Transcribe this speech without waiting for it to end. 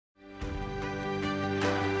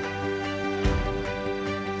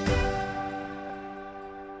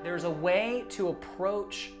there's a way to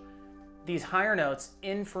approach these higher notes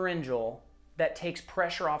in pharyngeal that takes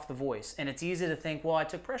pressure off the voice. And it's easy to think, well, I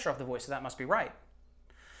took pressure off the voice, so that must be right.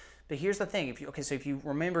 But here's the thing. So if you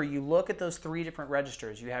remember, you look at those three different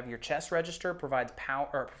registers. You have your chest register provides power,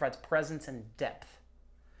 or provides presence and depth.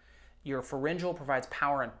 Your pharyngeal provides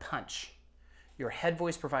power and punch. Your head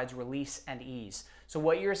voice provides release and ease. So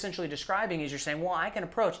what you're essentially describing is you're saying, well, I can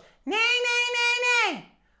approach nay, nay, nay, nay.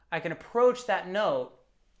 I can approach that note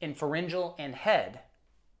in pharyngeal and head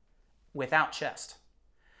without chest.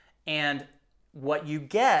 And what you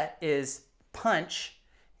get is punch,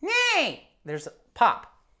 nay. There's a pop.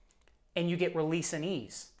 And you get release and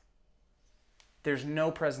ease. There's no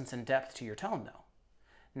presence and depth to your tone, though.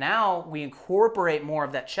 Now we incorporate more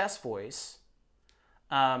of that chest voice,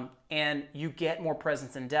 and you get more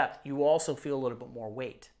presence and depth. You also feel a little bit more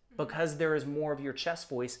weight because there is more of your chest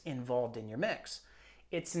voice involved in your mix.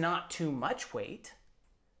 It's not too much weight.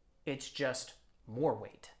 It's just more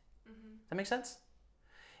weight. Mm-hmm. Does that make sense?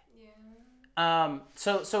 Yeah.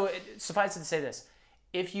 So suffice it to say this.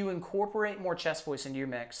 If you incorporate more chest voice into your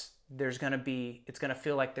mix, it's going to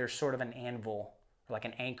feel like there's sort of an anvil, or like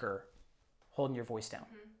an anchor, holding your voice down,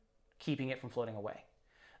 keeping it from floating away.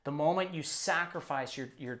 The moment you sacrifice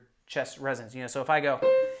your chest resonance, so if I go,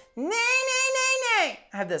 nay, nay, nay, nay,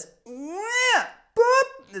 I have this, yeah,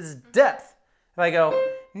 boop, this is depth. If I go,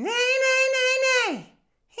 nay, nay, nay, nay,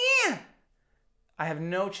 yeah, I have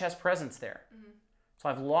no chest presence there. Mm-hmm. So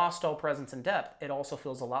I've lost all presence and depth. It also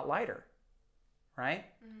feels a lot lighter, right?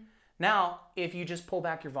 Mm-hmm. Now, if you just pull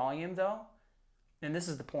back your volume, though, and this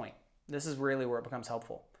is the point, this is really where it becomes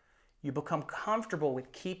helpful. You become comfortable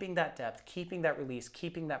with keeping that depth, keeping that release,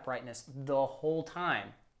 keeping that brightness the whole time,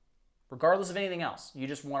 regardless of anything else. You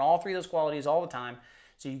just want all three of those qualities all the time,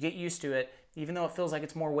 so you get used to it, even though it feels like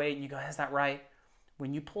it's more weight, and you go, is that right?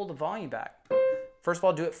 When you pull the volume back, first of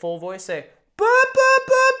all, do it full voice, say, ba, ba,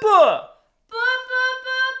 ba, ba. Ba, ba,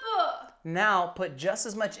 ba, ba. Now, put just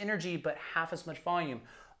as much energy, but half as much volume.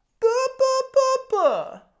 Ba, ba, ba,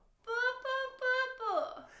 ba. Ba, ba, ba,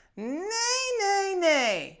 ba. Nay, nay,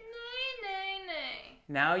 nay.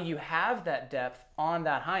 Now you have that depth on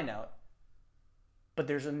that high note, but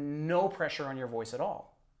there's no pressure on your voice at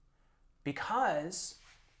all because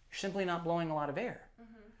you're simply not blowing a lot of air.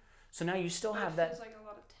 Mm-hmm. So now you still have that. It feels like a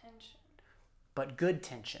lot of tension. But good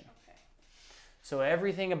tension. Okay. So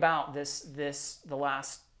everything about the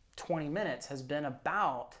last 20 minutes has been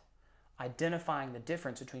about identifying the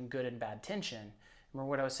difference between good and bad tension. Remember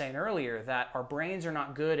what I was saying earlier, that our brains are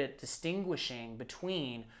not good at distinguishing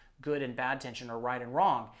between good and bad tension, or right and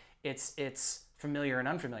wrong. It's familiar and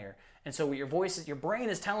unfamiliar. And so what your brain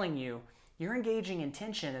is telling you, you're engaging in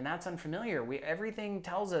tension and that's unfamiliar. Everything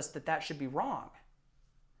tells us that should be wrong.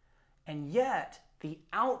 And yet the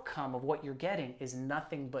outcome of what you're getting is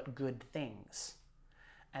nothing but good things.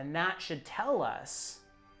 And that should tell us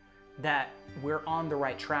that we're on the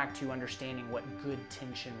right track to understanding what good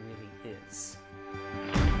tension really is.